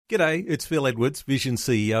G'day, it's Phil Edwards, Vision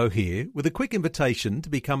CEO here, with a quick invitation to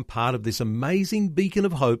become part of this amazing beacon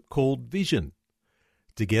of hope called Vision.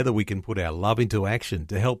 Together we can put our love into action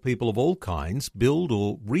to help people of all kinds build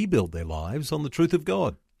or rebuild their lives on the truth of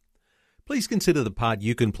God. Please consider the part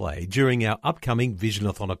you can play during our upcoming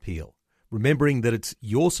Visionathon appeal, remembering that it's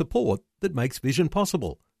your support that makes Vision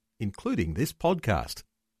possible, including this podcast.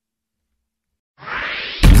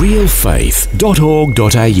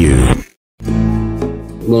 realfaith.org.au.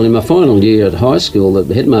 Well, in my final year at high school,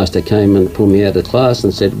 the headmaster came and pulled me out of class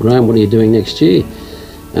and said, "Graham, what are you doing next year?"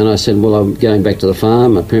 And I said, "Well, I'm going back to the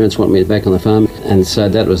farm. My parents want me back on the farm." And so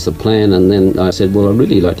that was the plan. And then I said, "Well, I'd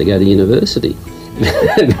really like to go to university."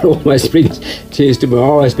 And it almost brings tears to my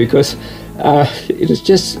eyes because it was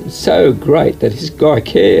just so great that this guy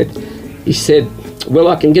cared. He said, "Well,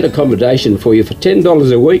 I can get accommodation for you for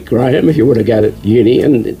 $10 a week, Graham, if you want to go to uni.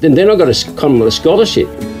 And then I got a Commonwealth scholarship."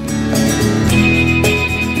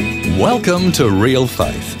 Welcome to Real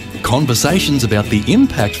Faith. Conversations about the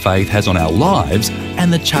impact faith has on our lives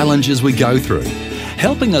and the challenges we go through,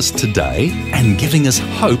 helping us today and giving us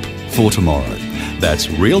hope for tomorrow. That's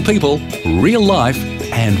real people, real life,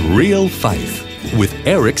 and real faith with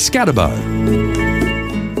Eric Scatterbo.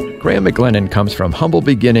 Graham McLennan comes from humble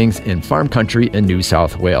beginnings in farm country in New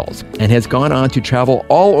South Wales and has gone on to travel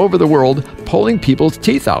all over the world pulling people's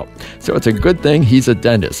teeth out. So it's a good thing he's a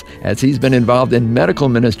dentist, as he's been involved in medical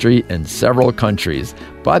ministry in several countries.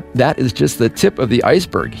 But that is just the tip of the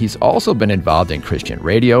iceberg. He's also been involved in Christian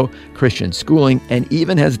radio, Christian schooling, and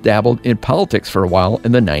even has dabbled in politics for a while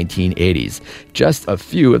in the 1980s. Just a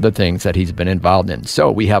few of the things that he's been involved in.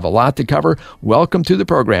 So we have a lot to cover. Welcome to the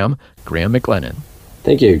program, Graham McLennan.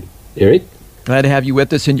 Thank you, Eric. Glad to have you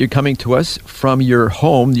with us, and you're coming to us from your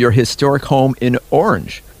home, your historic home in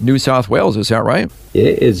Orange, New South Wales. Is that right? Yeah,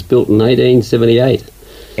 it's built in 1878.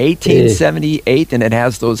 1878, and it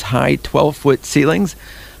has those high 12-foot ceilings.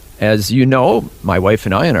 As you know, my wife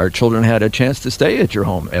and I and our children had a chance to stay at your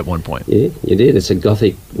home at one point. Yeah, you did. It's a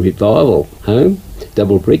Gothic revival home,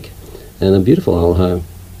 double brick, and a beautiful old home.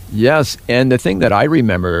 Yes, and the thing that I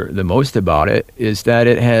remember the most about it is that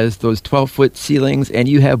it has those 12-foot ceilings, and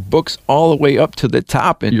you have books all the way up to the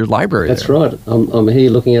top in your library. That's there. right. I'm here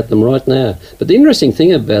looking at them right now. But the interesting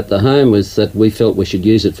thing about the home was that we felt we should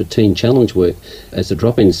use it for Teen Challenge work as a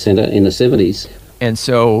drop-in centre in the 70s. And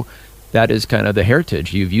so that is kind of the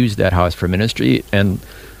heritage. You've used that house for ministry, and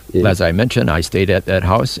as I mentioned, I stayed at that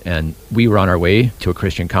house, and we were on our way to a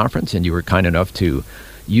Christian conference, and you were kind enough to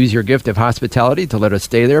use your gift of hospitality to let us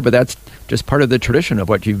stay there, but that's just part of the tradition of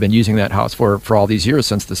what you've been using that house for all these years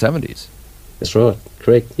since the 70s. That's right.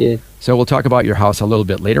 Correct, yeah. So we'll talk about your house a little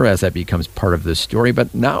bit later as that becomes part of the story,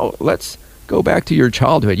 but now let's go back to your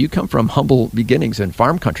childhood. You come from humble beginnings in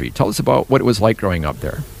farm country. Tell us about what it was like growing up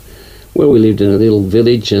there. Well, we lived in a little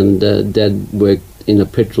village, and Dad worked in a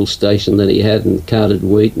petrol station that he had and carted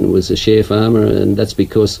wheat and was a share farmer, and that's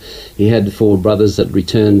because he had 4 brothers that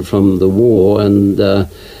returned from the war, and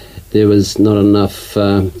there was not enough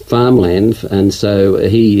farmland, and so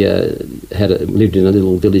he lived in a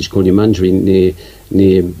little village called Yamunjeri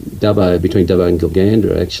near Dubbo, between Dubbo and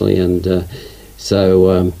Gilgandra actually, and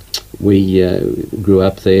so we grew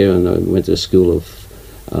up there, and I went to a school of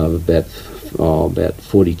about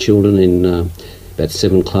 40 children in about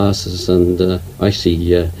 7 classes, and I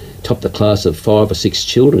actually topped the class of 5 or 6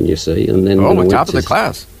 children, you see. And then top of the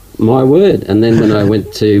class. My word. And then when I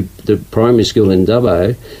went to the primary school in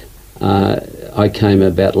Dubbo, I came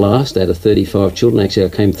about last out of 35 children. Actually, I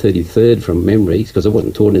came 33rd from memory, because I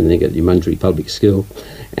wasn't taught anything at Yamunjeri Public School.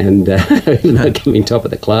 And I came in top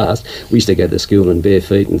of the class. We used to go to school in bare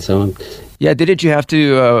feet and so on. Yeah, didn't you have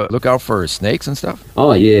to look out for snakes and stuff?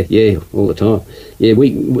 Oh, yeah, all the time. Yeah,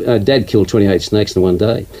 Dad killed 28 snakes in one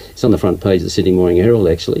day. It's on the front page of the Sydney Morning Herald,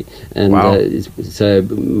 actually. And wow. So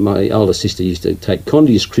my older sister used to take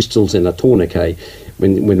Condius crystals and a tourniquet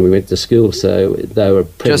when we went to school, so they were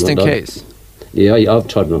prevalent. Just in case. Yeah, I've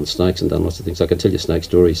tried on snakes and done lots of things. I can tell you snake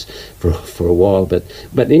stories for a while. But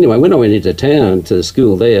anyway, when I went into town to the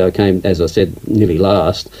school there, I came, as I said, nearly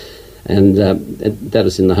last. And that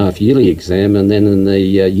was in the half-yearly exam, and then in the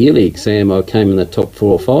yearly exam I came in the top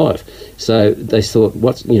 4 or 5. So they thought,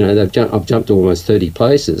 I've jumped almost 30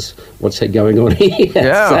 places. What's going on here?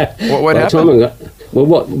 Yeah. So what happened?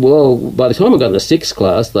 By the time I got in the 6th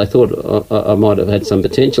class, they thought I might have had some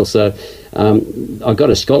potential. So I got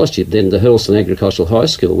a scholarship then to Hurlston Agricultural High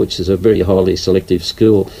School, which is a very highly selective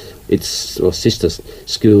school. Its sister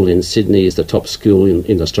school in Sydney is the top school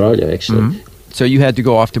in Australia, actually. Mm-hmm. So you had to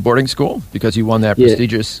go off to boarding school because you won that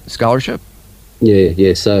prestigious scholarship?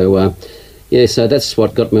 Yeah. So Yeah, so that's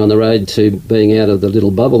what got me on the road to being out of the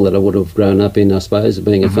little bubble that I would have grown up in, I suppose,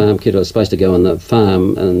 being a farm kid. I was supposed to go on the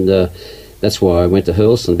farm, and that's why I went to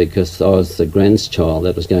Hurlstone, because I was the grandchild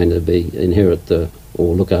that was going to inherit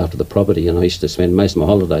or look after the property, and I used to spend most of my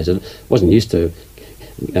holidays. I wasn't used to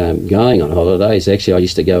going on holidays. Actually, I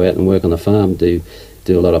used to go out and work on the farm, do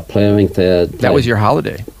a lot of ploughing. That was your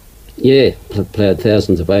holiday? Yeah, ploughed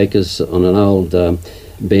thousands of acres on an old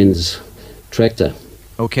Benz tractor.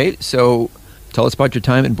 Okay, so tell us about your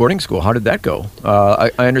time in boarding school. How did that go?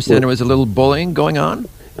 I understand there was a little bullying going on?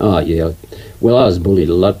 Oh, yeah. Well, I was bullied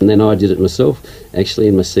a lot, and then I did it myself, actually,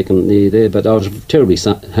 in my second year there. But I was terribly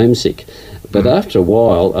homesick. But after a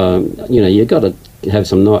while, you got to have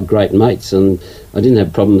some great mates, and I didn't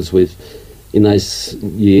have problems in those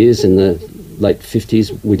years, in the late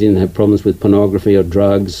 50s, we didn't have problems with pornography or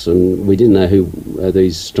drugs, and we didn't know who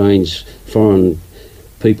these strange foreign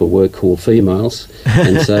people were called females.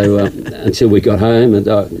 And so until we got home, and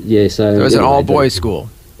so it was an all-boys school?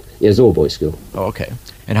 Yeah, it was all-boys school. Oh, okay.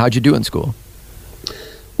 And how'd you do in school?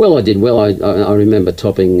 Well, I did well. I remember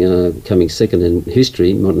coming second in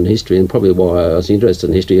history, modern history, and probably why I was interested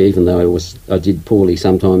in history, even though I did poorly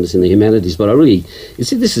sometimes in the humanities. But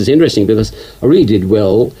this is interesting, because I really did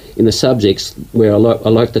well in the subjects where I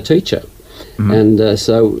liked the teacher. Mm-hmm. And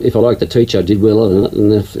so if I liked the teacher, I did well in it,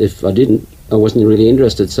 and if I didn't, I wasn't really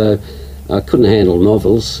interested. So I couldn't handle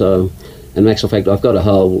novels. In actual fact, I've got a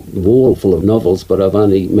whole wall full of novels, but I've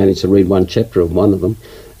only managed to read one chapter of one of them.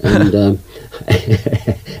 And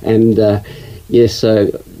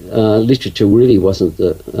so literature really wasn't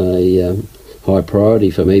a high priority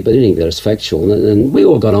for me, but anything that was factual. And we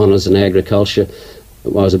all got honours in agriculture. I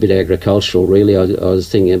was a bit agricultural, really. I was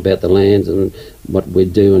thinking about the land and what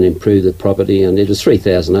we'd do and improve the property. And it was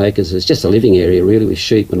 3,000 acres. It's just a living area, really, with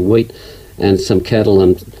sheep and wheat and some cattle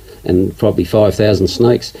and probably 5,000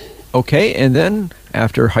 snakes. Okay, and then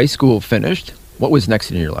after high school finished, what was next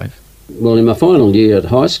in your life? Well, in my final year at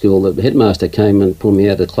high school, the headmaster came and pulled me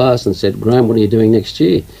out of class and said, "Graham, what are you doing next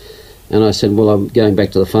year?" And I said, "Well, I'm going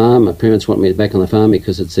back to the farm. My parents want me back on the farm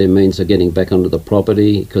because it's their means of getting back onto the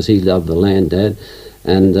property, because he loved the land, Dad."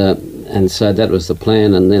 And so that was the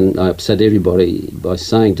plan. And then I upset everybody by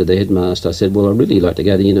saying to the headmaster, I said, "Well, I'd really like to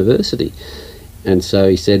go to university." And so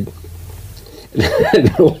he said,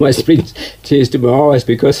 it almost brings tears to my eyes,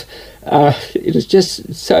 because it was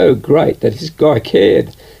just so great that this guy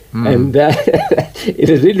cared. And it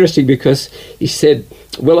is interesting, because he said,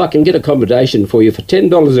 "Well, I can get accommodation for you for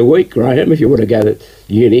 $10 a week, Graham, if you want to go to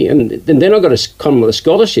uni." And then I got a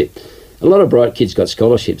scholarship. A lot of bright kids got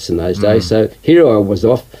scholarships in those days. So here I was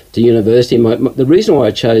off to university. The reason why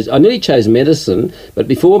I nearly chose medicine, but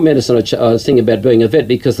before medicine I was thinking about being a vet,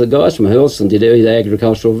 because the guys from Hurlstone did either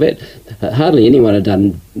agricultural vet. Hardly anyone had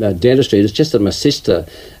done dentistry. It was just that my sister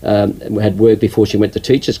had worked before she went to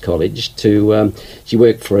teachers' college. She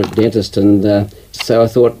worked for a dentist, and so I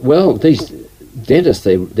thought, well, these dentists,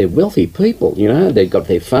 they're wealthy people, they've got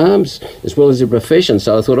their farms as well as their profession.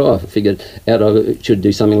 So I thought, I figured out I should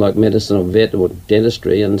do something like medicine or vet or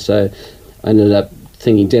dentistry. And so I ended up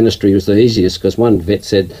thinking dentistry was the easiest, because one vet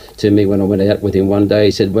said to me when I went out with him one day,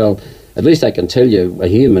 he said, "Well, at least I can tell you, a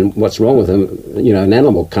human, what's wrong with him. An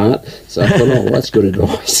animal can't." So I thought, that's good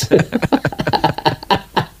advice.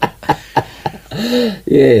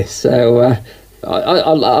 Yeah, so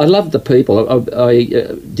I loved the people. I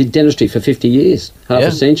did dentistry for 50 years, half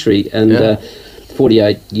a century, and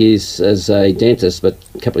 48 years as a dentist, but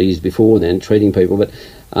a couple of years before then, treating people. But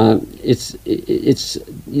it's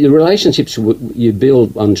the relationships you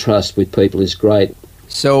build on trust with people is great.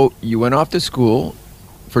 So you went off to school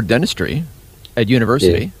for dentistry at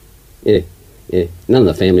university. Yeah. None of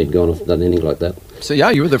the family had gone off and done anything like that. So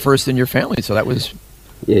you were the first in your family, so that was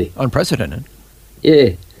unprecedented.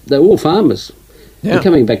 Yeah, they were all farmers. Yeah. And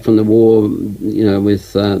coming back from the war,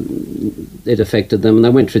 with it affected them, and they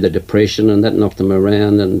went through the Depression, and that knocked them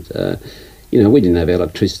around. And we didn't have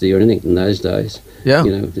electricity or anything in those days. Yeah.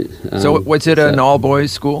 So was it an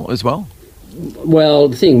all-boys school as well? Well,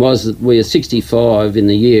 the thing was that we were 65 in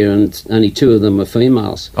the year, and only 2 of them were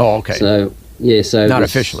females. Oh, okay. So not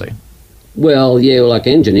officially. Well, like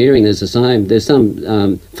engineering, there's the same. There's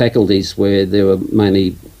some faculties where there were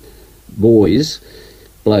mainly boys.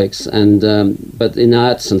 Blokes, and but in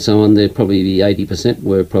arts and so on, there probably 80%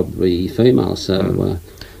 were probably females. So,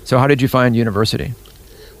 so how did you find university?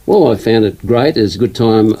 Well, I found it great. It was a good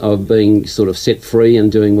time of being sort of set free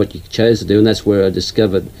and doing what you chose to do, and that's where I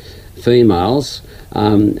discovered females.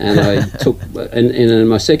 And I took, and in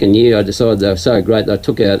my second year, I decided they were so great that I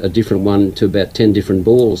took out a different one to about 10 different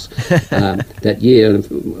balls that year.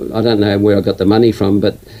 I don't know where I got the money from,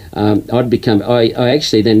 but I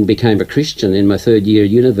actually then became a Christian in my third year at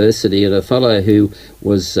university, and a fellow who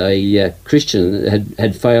was a Christian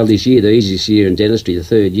had failed his year, the easiest year in dentistry, the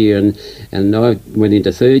third year, and I went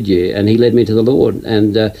into third year, and he led me to the Lord,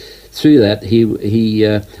 and through that, he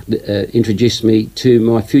introduced me to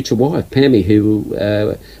my future wife, Pammy, who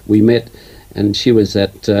we met, and she was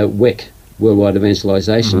at WEC, Worldwide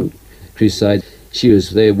Evangelisation Crusade. She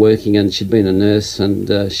was there working, and she'd been a nurse,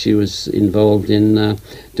 and she was involved in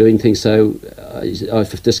doing things. So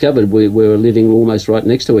I've discovered we were living almost right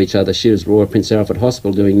next to each other. She was Royal Prince Alfred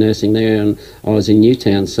Hospital doing nursing there, and I was in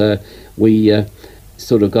Newtown. So we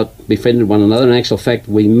sort of got befriended one another. In actual fact,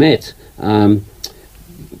 we met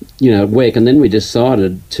at WEC, and then we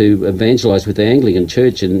decided to evangelise with the Anglican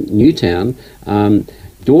Church in Newtown,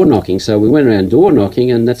 door knocking. So we went around door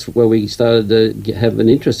knocking, and that's where we started to have an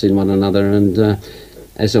interest in one another. And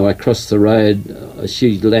as I crossed the road,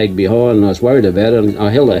 she lagged behind, and I was worried about it, and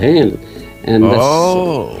I held her hand. And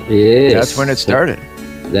that's when it started.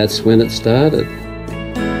 That's when it started.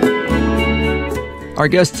 Our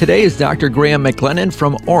guest today is Dr. Graham McLennan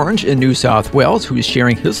from Orange in New South Wales, who is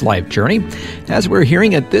sharing his life journey. As we're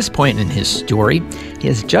hearing at this point in his story, he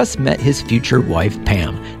has just met his future wife,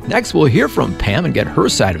 Pam. Next, we'll hear from Pam and get her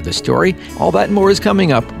side of the story. All that and more is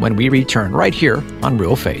coming up when we return right here on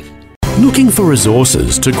Real Faith. Looking for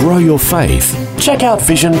resources to grow your faith? Check out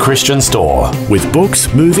Vision Christian Store with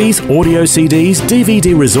books, movies, audio CDs,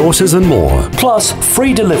 DVD resources and more. Plus,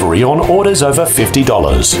 free delivery on orders over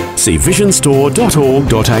 $50. See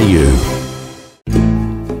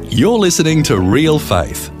visionstore.org.au. You're listening to Real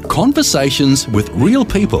Faith, conversations with real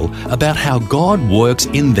people about how God works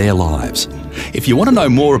in their lives. If you want to know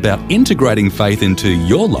more about integrating faith into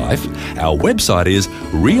your life, our website is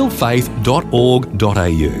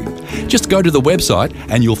realfaith.org.au. Just go to the website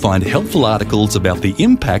and you'll find helpful articles about the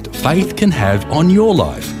impact faith can have on your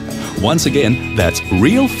life. Once again, that's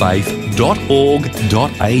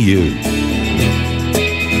realfaith.org.au.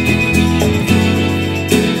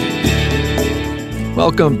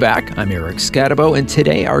 Welcome back. I'm Eric Scatabo, and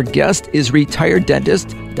today our guest is retired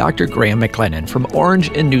dentist Dr. Graham McLennan from Orange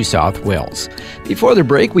in New South Wales. Before the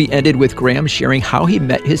break, we ended with Graham sharing how he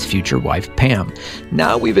met his future wife, Pam.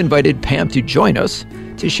 Now we've invited Pam to join us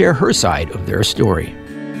to share her side of their story.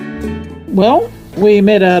 Well, we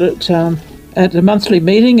met out at a monthly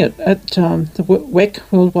meeting at the WEC,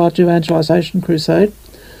 Worldwide Evangelisation Crusade,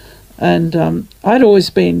 and I'd always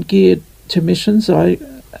been geared to missions.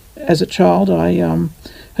 As a child, I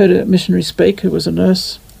heard a missionary speak who was a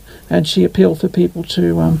nurse, and she appealed for people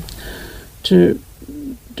to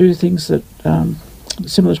do things that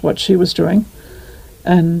similar to what she was doing.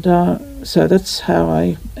 And so that's how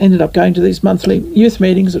I ended up going to these monthly youth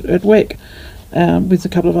meetings at WEC with a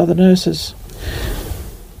couple of other nurses.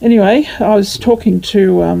 Anyway, I was talking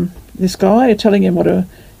to this guy, telling him what a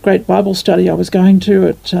great Bible study I was going to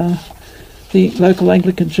at the local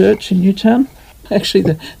Anglican church in Newtown.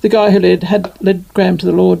 Actually, the guy who had led Graham to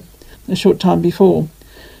the Lord a short time before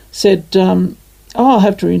said, I'll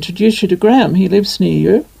have to introduce you to Graham. He lives near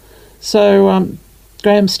you. So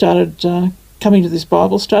Graham started coming to this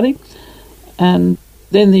Bible study, and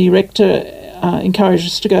then the rector encouraged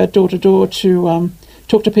us to go door to door to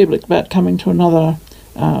talk to people about coming to another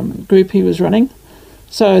group he was running.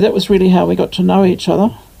 So that was really how we got to know each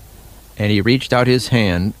other. And he reached out his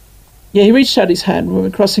hand. Yeah, he reached out his hand when we were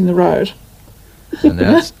crossing the road. And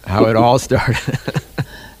that's how it all started.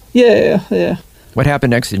 Yeah. What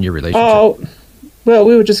happened next in your relationship? Oh, well,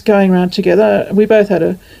 we were just going around together. We both had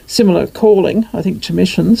a similar calling, I think, to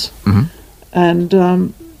missions. Mm-hmm. And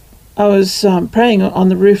I was praying on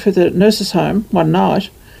the roof of the nurses' home one night,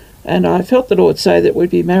 and I felt the Lord say that we'd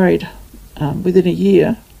be married within a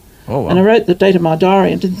year. Oh, wow. And I wrote the date of my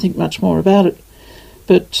diary and didn't think much more about it.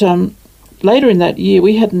 But later in that year,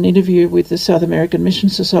 we had an interview with the South American Mission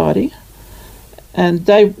Society, and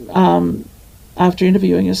they, after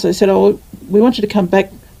interviewing us, they said, we want you to come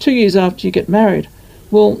back 2 years after you get married.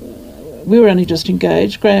 Well, we were only just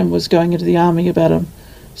engaged. Graham was going into the army about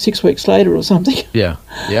 6 weeks later or something. Yeah.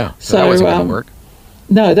 So that wasn't going to work.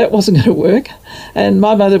 No, that wasn't going to work. And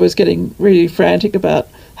my mother was getting really frantic about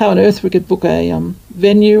how on earth we could book a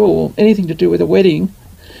venue or anything to do with a wedding.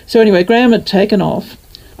 So anyway, Graham had taken off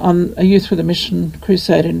on a Youth with a Mission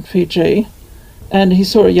crusade in Fiji, and he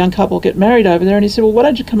saw a young couple get married over there, and he said, well, why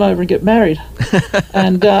don't you come over and get married?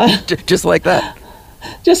 And just like that.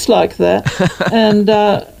 Just like that.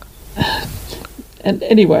 And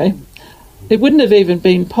anyway, it wouldn't have even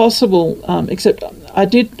been possible, except I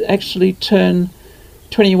did actually turn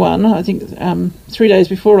 21, I think 3 days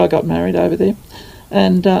before I got married over there.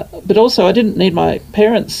 And but also I didn't need my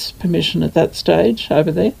parents' permission at that stage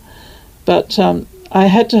over there. But I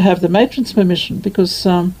had to have the matron's permission because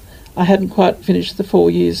I hadn't quite finished the 4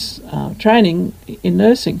 years training in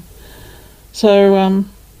nursing. So,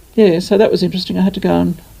 so that was interesting. I had to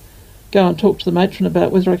go and talk to the matron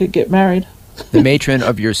about whether I could get married. The matron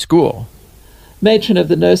of your school? Matron of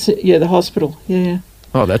the the hospital, yeah.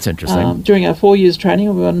 Oh, that's interesting. During our 4 years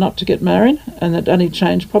training, we were not to get married, and that only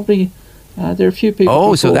changed probably, there are a few people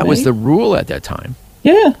Oh, so that me. was the rule at that time?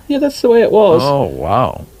 Yeah, that's the way it was. Oh,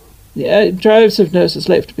 wow. Yeah, droves of nurses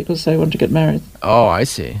left because they wanted to get married. Oh, I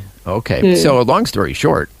see. Okay. Yeah. So, long story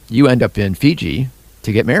short, you end up in Fiji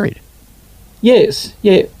to get married. Yes,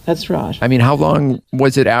 yeah, that's right. I mean, how long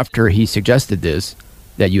was it after he suggested this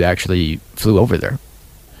that you actually flew over there?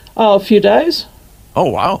 Oh, a few days, Oh,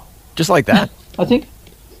 wow. Just like that? I think.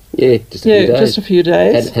 Yeah, just a few days. Just a few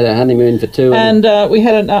days. Had a honeymoon for 2. And we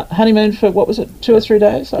had a honeymoon for, 2 or 3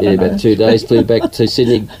 days? I don't know. About 2 days. Flew back to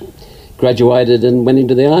Sydney, graduated and went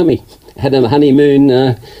into the army. Had a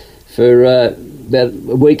honeymoon for about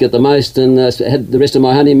a week at the most, and had the rest of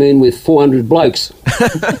my honeymoon with 400 blokes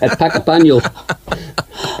at Puckapunyal.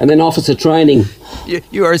 And then officer training.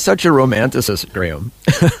 You are such a romanticist, Graham.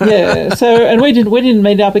 Yeah, so, and we didn't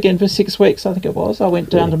meet up again for 6 weeks, I think it was. I went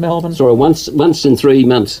down to Melbourne. Sorry, once in 3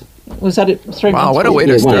 months. Was that it? 3 months? Wow, what a way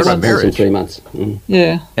to start a once in marriage. 3 months. Mm.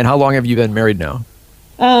 Yeah. And how long have you been married now?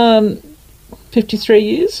 53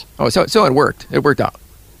 years. Oh, so it worked. It worked out.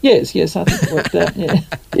 Yes, I think it worked out, yeah.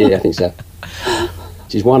 Yeah, I think so.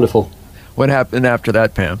 She's wonderful. What happened after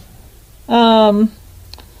that, Pam?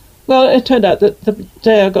 Well, it turned out that the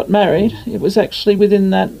day I got married, it was actually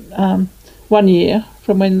within that 1 year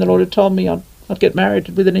from when the Lord had told me I'd get married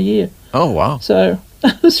within a year. Oh, wow. So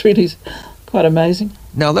it was really quite amazing.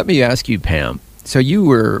 Now, let me ask you, Pam. So you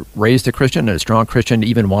were raised a Christian, and a strong Christian,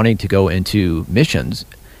 even wanting to go into missions.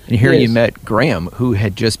 And here Yes. you met Graham, who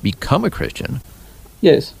had just become a Christian.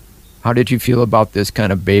 Yes. How did you feel about this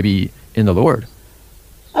kind of baby in the Lord?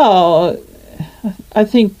 Oh, I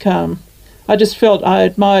think I just felt I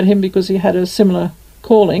admired him because he had a similar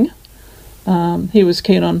calling. He was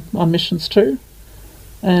keen on missions too.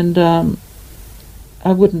 And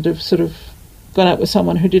I wouldn't have sort of gone out with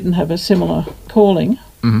someone who didn't have a similar calling.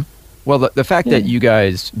 Mm-hmm. Well, the fact that Yeah. you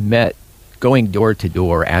guys met going door to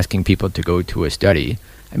door, asking people to go to a study,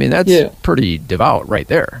 I mean, that's Yeah. pretty devout right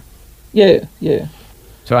there. Yeah.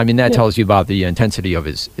 So, I mean, that Yeah. tells you about the intensity of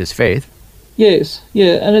his faith. Yes,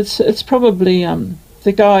 yeah, and it's probably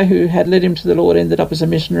the guy who had led him to the Lord ended up as a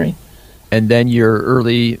missionary. And then your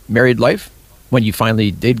early married life, when you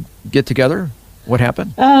finally did get together, what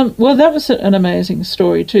happened? Well, that was an amazing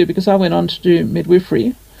story too, because I went on to do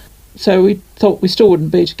midwifery. So we thought we still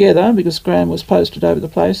wouldn't be together because Graham was posted over the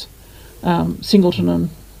place, Singleton and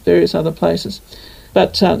various other places.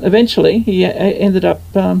 But eventually he ended up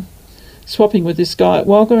swapping with this guy at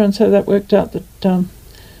Wagga, and so that worked out that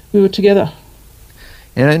we were together.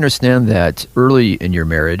 And I understand that early in your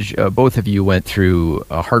marriage, both of you went through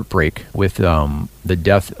a heartbreak with the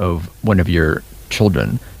death of one of your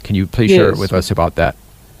children. Can you please share Yes. with us about that?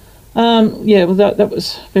 Yeah, well, that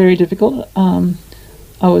was very difficult.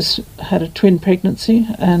 I had a twin pregnancy,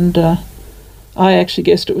 and I actually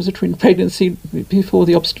guessed it was a twin pregnancy before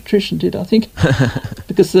the obstetrician did, I think,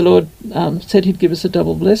 because the Lord said He'd give us a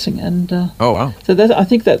double blessing, and Oh, wow. so I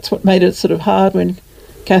think that's what made it sort of hard when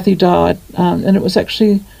Kathy died, and it was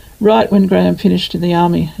actually right when Graham finished in the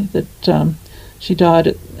army that she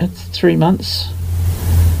died at 3 months,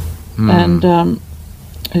 and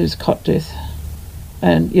it was cot death.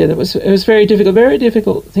 And yeah, it was very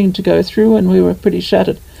difficult thing to go through, and we were pretty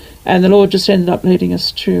shattered. And the Lord just ended up leading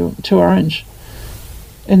us to Orange,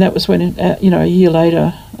 and that was when a year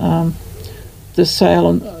later, the sale,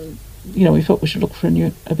 and we felt we should look for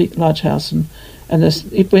a big large house, and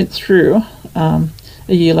it went through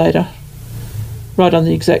a year later, right on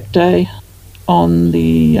the exact day, on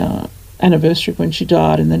the anniversary when she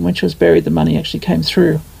died, and then when she was buried, the money actually came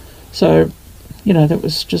through. So. That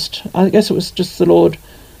was I guess it was just the Lord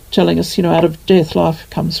telling us, out of death, life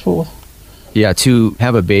comes forth. Yeah, to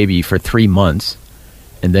have a baby for 3 months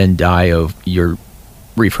and then die of, you're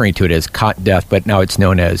referring to it as cot death, but now it's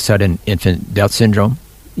known as sudden infant death syndrome.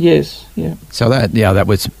 Yes, yeah. So that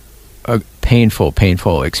was a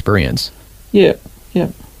painful experience. Yeah.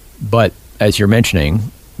 But as you're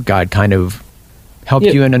mentioning, God kind of helped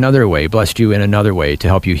you in another way, blessed you in another way to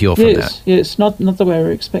help you heal from that. Yes, not the way we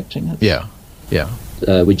were expecting. Yeah.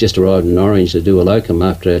 We just arrived in Orange to do a locum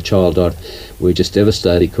after our child died. We were just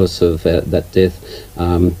devastated because of that death.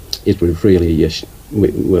 It was really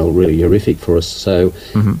really horrific for us. So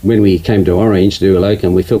when we came to Orange, to do a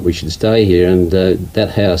locum, we felt we should stay here, and that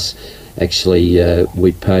house, actually,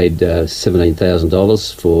 we paid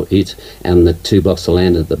 $17,000 for it and the 2 blocks of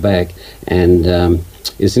land at the back. And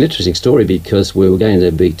it's an interesting story because we were going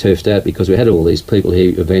to be turfed out because we had all these people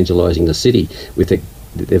here evangelising the city with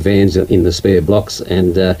the vans in the spare blocks.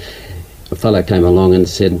 And a fellow came along and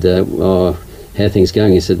said, how are things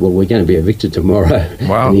going? He said, well, we're going to be evicted tomorrow.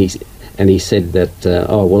 Wow. And he said that,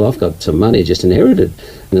 I've got some money just inherited.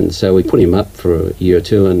 And so we put him up for a year or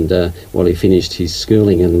two, and while he finished his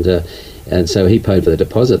schooling, and so he paid for the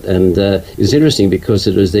deposit. And it was interesting because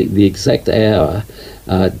it was the exact hour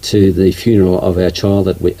to the funeral of our child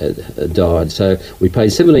that died. So we paid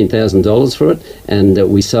 $17,000 for it, and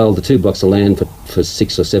we sold the 2 blocks of land for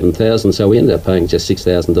 $6,000 or $7,000. So we ended up paying just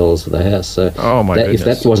 $6,000 for the house. So if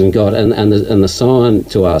that wasn't God, and the sign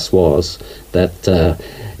to us was that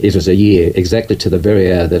it was a year exactly to the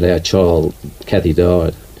very hour that our child Kathy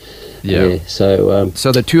died. Yeah. So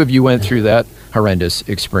the two of you went through that horrendous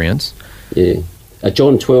experience. Yeah, a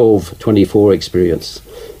John 12:24 experience,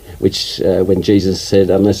 which when Jesus said,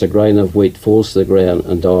 "Unless a grain of wheat falls to the ground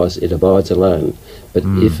and dies, it abides alone. But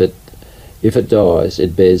if it dies,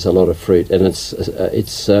 it bears a lot of fruit." And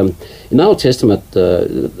it's in the Old Testament,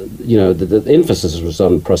 the emphasis was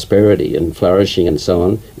on prosperity and flourishing and so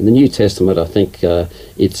on. In the New Testament, I think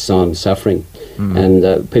it's on suffering. And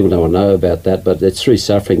people don't know about that, but it's through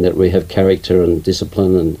suffering that we have character and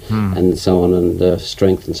discipline and so on, and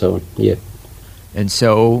strength and so on. Yeah. And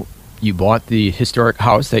so you bought the historic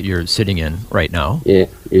house that you're sitting in right now. Yeah,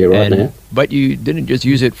 right now. But you didn't just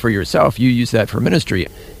use it for yourself, you used that for ministry.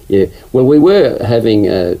 Yeah, well, we were having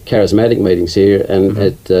charismatic meetings here, and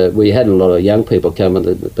we had a lot of young people come,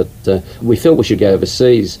 but we felt we should go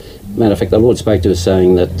overseas. Matter of fact, the Lord spoke to us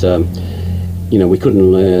saying that we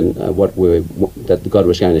couldn't learn that God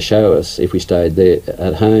was going to show us if we stayed there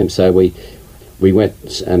at home. So we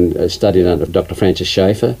went and studied under Dr. Francis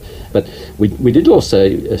Schaeffer. But we did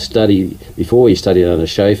also study, before we studied under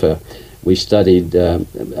Schaeffer, we studied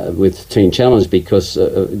with Teen Challenge because...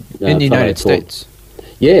 in the United States?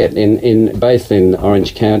 Yeah, in both in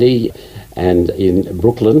Orange County and in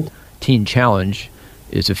Brooklyn. Teen Challenge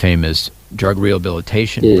is a famous drug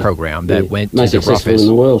rehabilitation program that went most to the successful roughest in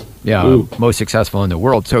the world. Yeah, most successful in the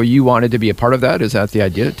world. So you wanted to be a part of that? Is that the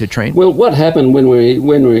idea, to train? Well, what happened when we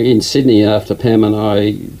were in Sydney after Pam and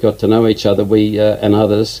I got to know each other, we and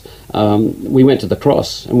others, we went to the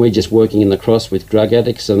Cross, and we're just working in the Cross with drug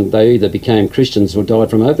addicts, and they either became Christians or died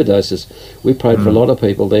from overdoses. We prayed for a lot of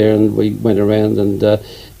people there, and we went around and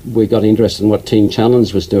we got interested in what Teen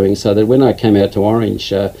Challenge was doing, so that when I came out to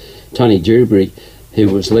Orange, Tony Dewberry, who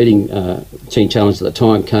was leading Teen Challenge at the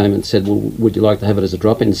time, came and said, well, would you like to have it as a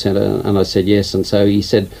drop-in centre? And I said yes, and so he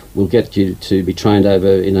said, we'll get you to be trained over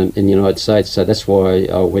in the United States. So that's why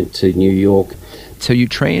I went to New York. So you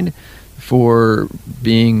trained for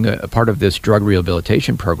being a part of this drug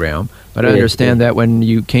rehabilitation program, but I understand that when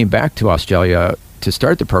you came back to Australia to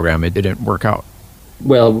start the program, it didn't work out.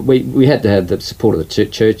 Well, we had to have the support of the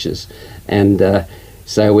churches, and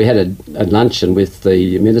so we had a luncheon with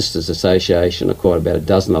the Ministers Association, quite about a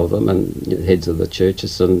dozen of them, and heads of the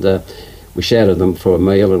churches, and we shouted them for a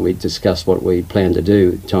meal, and we discussed what we planned to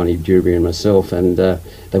do, Tony Dewberry and myself, and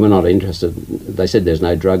they were not interested. They said there's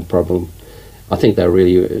no drug problem. I think they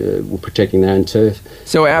really were protecting their own turf.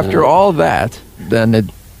 So after all that, then it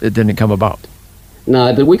didn't come about.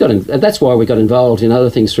 No, but that's why we got involved in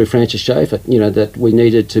other things through Francis Schaeffer, that we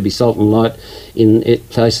needed to be salt and light in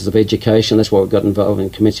places of education. That's why we got involved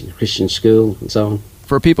in commencing a Christian school and so on.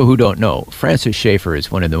 For people who don't know, Francis Schaeffer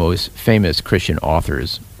is one of the most famous Christian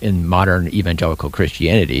authors in modern evangelical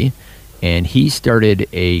Christianity, and he started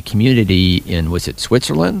a community in, was it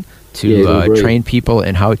Switzerland, to train people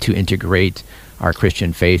in how to integrate our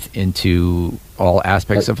Christian faith into all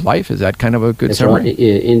aspects of life. Is that kind of a good summary? Right.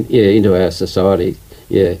 Yeah, into our society.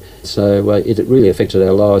 Yeah. So it really affected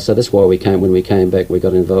our lives. So that's why when we came back, we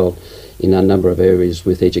got involved in a number of areas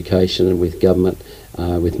with education and with government,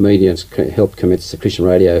 with media, and helped commence the Christian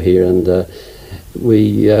radio here. And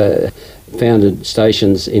we founded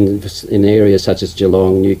stations in areas such as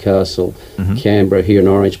Geelong, Newcastle, Canberra, here in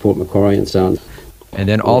Orange, Port Macquarie, and so on. And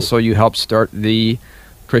then also you helped start the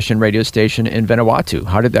Christian radio station in Vanuatu.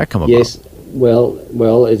 How did that come about? Yes,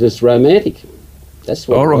 well, it is romantic. That's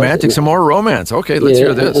what. Oh, romantic! Some more romance. Okay, let's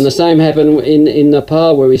hear this. And the same happened in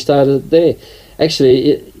Nepal, where we started there.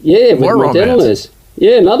 Actually, with my dental nurse.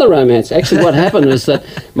 Yeah, another romance. Actually, what happened was that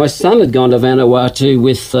my son had gone to Vanuatu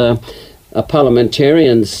with a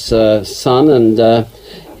parliamentarian's son, and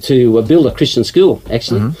to build a Christian school,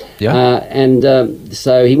 actually.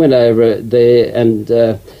 So he went over there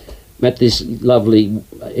and met this lovely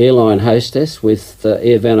airline hostess with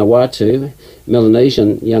Air Vanuatu,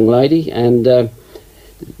 Melanesian young lady, and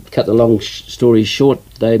cut the long story short,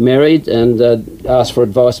 they married and asked for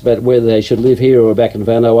advice about whether they should live here or back in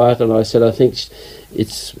Vanuatu, and I said, I think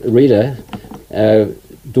it's Rita,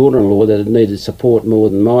 daughter-in-law, that needed support more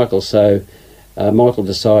than Michael, so Michael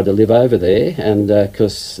decided to live over there, and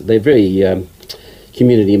because they're very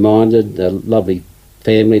community-minded, a lovely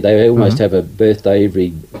family. They almost have a birthday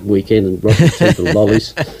every weekend and rock the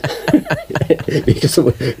lollies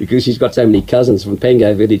because she's got so many cousins from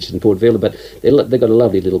Pango Village and Port Vila, but they've got a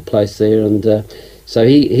lovely little place there, and so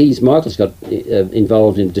Michael's got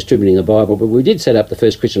involved in distributing the Bible, but we did set up the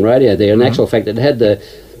first Christian radio there. In actual fact, it had the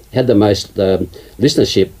most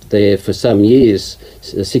listenership there for some years,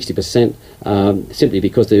 60%, simply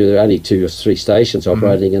because there were only 2 or 3 stations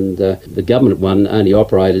operating, and the government one only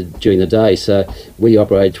operated during the day, so we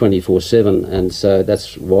operated 24/7, and so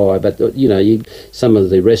that's why. But some of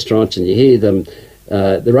the restaurants, and you hear them,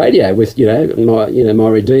 the radio with my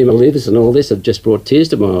Redeemer lives and all this, have just brought tears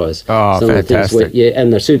to my eyes. Oh, some fantastic! Of the things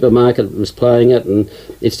and the supermarket was playing it, and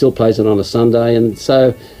it still plays it on a Sunday, and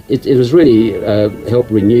so it was really helped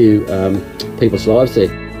renew people's lives there.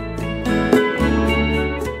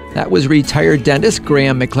 That was retired dentist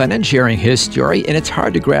Graham McLennan sharing his story, and it's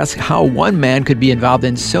hard to grasp how one man could be involved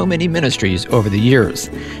in so many ministries over the years.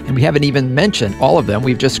 And we haven't even mentioned all of them,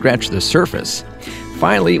 we've just scratched the surface.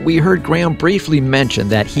 Finally, we heard Graham briefly mention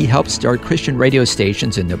that he helped start Christian radio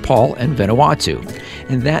stations in Nepal and Vanuatu,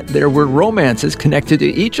 and that there were romances connected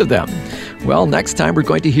to each of them. Well, next time we're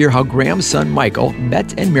going to hear how Graham's son Michael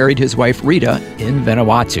met and married his wife Rita in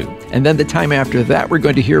Vanuatu. And then the time after that, we're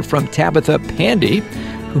going to hear from Tabitha Pandy,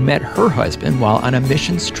 who met her husband while on a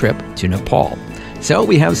missions trip to Nepal. So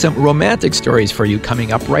we have some romantic stories for you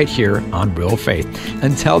coming up right here on Real Faith.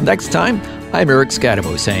 Until next time, I'm Eric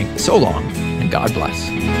Scadabo saying so long and God bless.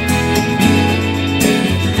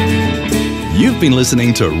 You've been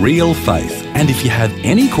listening to Real Faith, and if you have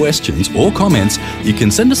any questions or comments, you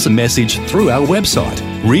can send us a message through our website,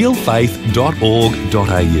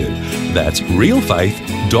 realfaith.org.au. That's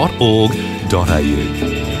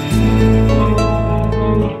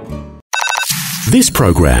realfaith.org.au. This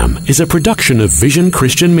program is a production of Vision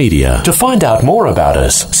Christian Media. To find out more about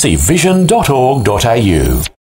us, see vision.org.au.